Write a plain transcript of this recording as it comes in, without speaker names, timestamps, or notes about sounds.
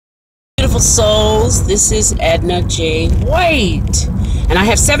beautiful souls. This is Edna J. White. And I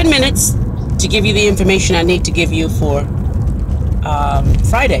have 7 minutes to give you the information I need to give you for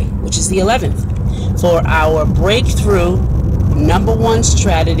Friday, which is the 11th, for our breakthrough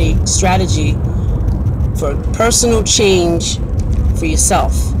 #1 strategy for personal change for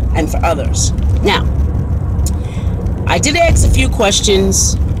yourself and for others. Now, I did ask a few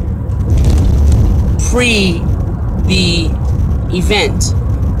questions pre the event,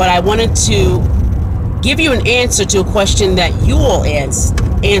 but I wanted to give you an answer to a question that you all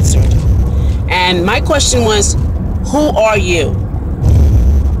answered. And my question was, who are you?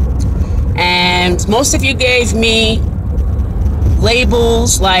 And most of you gave me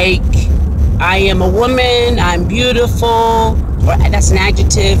labels like, I am a woman, I'm beautiful, or that's an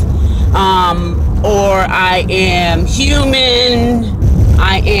adjective, or I am human,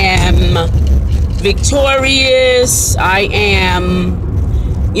 I am victorious, I am,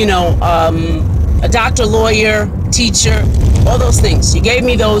 a doctor, lawyer, teacher, all those things. You gave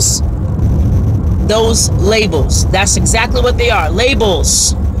me those labels. That's exactly what they are,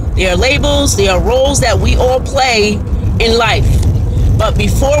 labels. They are labels, they are roles that we all play in life. But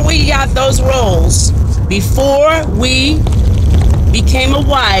before we got those roles, before we became a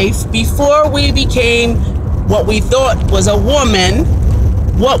wife, before we became what we thought was a woman,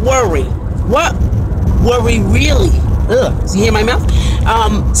 what were we? What were we really? Ugh, see hear my mouth?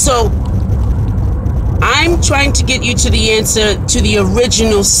 So I'm trying to get you to the answer to the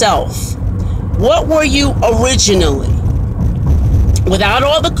original self. What were you originally? Without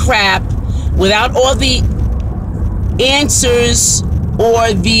all the crap, without all the answers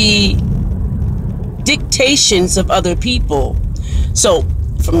or the dictations of other people. So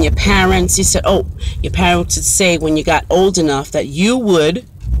from your parents, you said, your parents would say when you got old enough that you would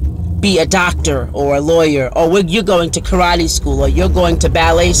be a doctor or a lawyer, or you're going to karate school, or you're going to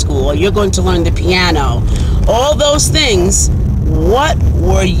ballet school, or you're going to learn the piano. All those things, what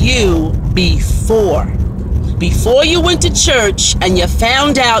were you before? Before you went to church and you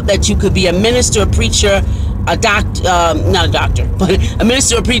found out that you could be a minister, a preacher, a doctor, not a doctor, but a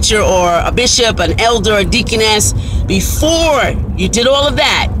minister, a preacher, or a bishop, an elder, a deaconess, before you did all of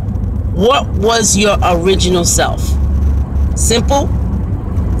that, what was your original self? Simple.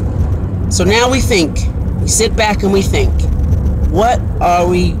 So now we sit back and we think, what are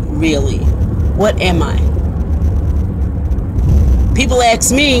we really? What am I? People ask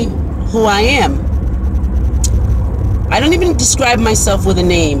me who I am. I don't even describe myself with a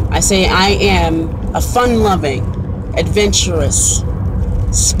name. I say I am a fun-loving, adventurous,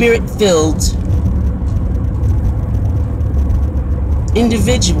 spirit-filled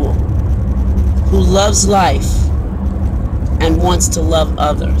individual who loves life and wants to love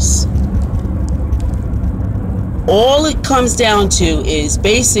others. All it comes down to is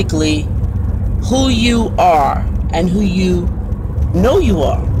basically who you are and who you know you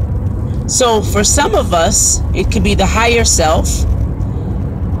are. So for some of us, it could be the higher self.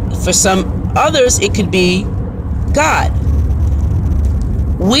 For some others, it could be God.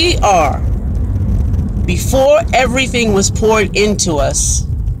 We are, before everything was poured into us,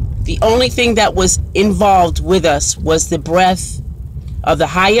 the only thing that was involved with us was the breath of the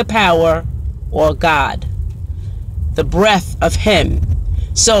higher power, or God. The breath of Him.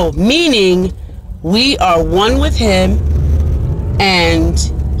 So meaning we are one with Him and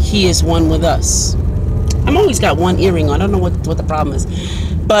He is one with us. I'm always got one earring on. I don't know what the problem is.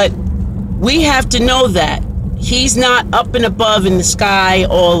 But we have to know that He's not up and above in the sky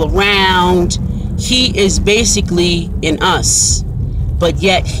all around. He is basically in us, but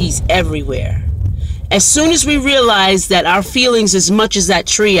yet He's everywhere. As soon as we realize that our feelings as much as that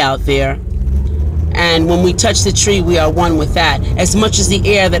tree out there, and when we touch the tree, we are one with that. As much as the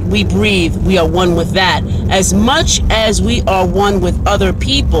air that we breathe, we are one with that. As much as we are one with other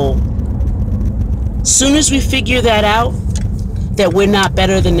people, soon as we figure that out, that we're not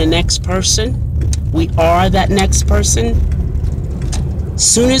better than the next person, we are that next person.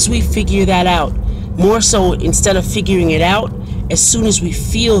 Soon as we figure that out, more so instead of figuring it out, as soon as we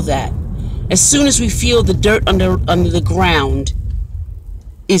feel that, as soon as we feel the dirt under the ground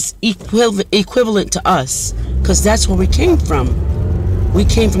is equivalent to us, because that's where we came from. We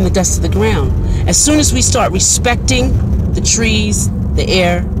came from the dust of the ground. As soon as we start respecting the trees, the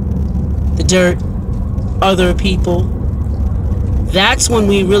air, the dirt, other people, that's when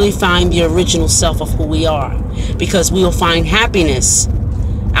we really find the original self of who we are, because we will find happiness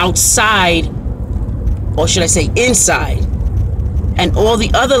outside, or should I say inside. And all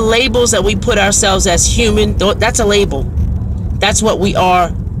the other labels that we put ourselves as human, that's a label. That's what we are,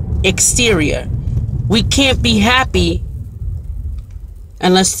 exterior. We can't be happy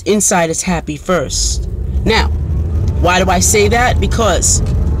unless inside is happy first. Now, why do I say that? Because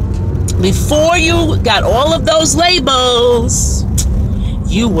before you got all of those labels,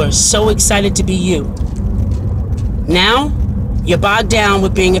 you were so excited to be you. Now, you're bogged down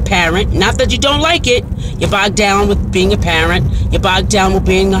with being a parent. Not that you don't like it. You're bogged down with being a parent. You're bogged down with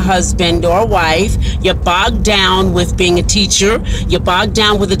being a husband or a wife. You're bogged down with being a teacher. You're bogged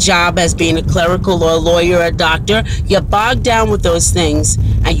down with a job as being a clerical or a lawyer or a doctor. You're bogged down with those things,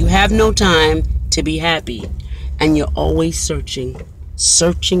 and you have no time to be happy. And you're always searching,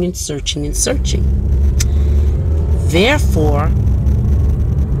 searching and searching and searching. Therefore,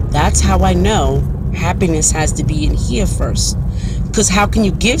 that's how I know happiness has to be in here first. Because how can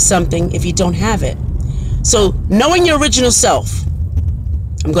you give something if you don't have it? So, knowing your original self,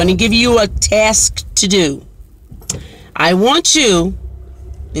 I'm going to give you a task to do. I want you,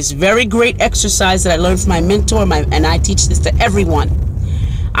 this very great exercise that I learned from my mentor, and I teach this to everyone.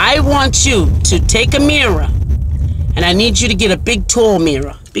 I want you to take a mirror, and I need you to get a big, tall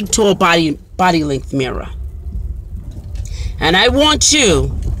mirror, big, tall body length mirror. And I want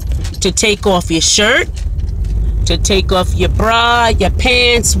you to take off your shirt, to take off your bra, your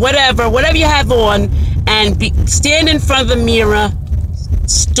pants, whatever you have on, and stand in front of the mirror,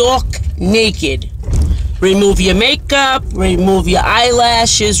 stark naked. Remove your makeup, remove your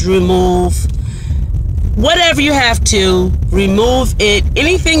eyelashes, remove whatever you have to, remove it.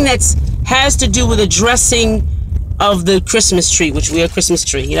 Anything that has to do with the dressing of the Christmas tree, which we are a Christmas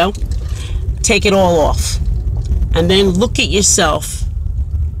tree, you know? Take it all off. And then look at yourself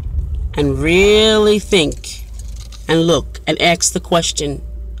and really think and look and ask the question,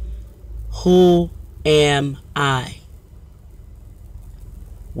 who am I?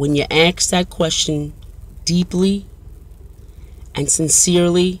 When you ask that question deeply and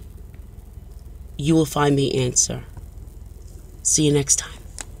sincerely, you will find the answer. See you next time.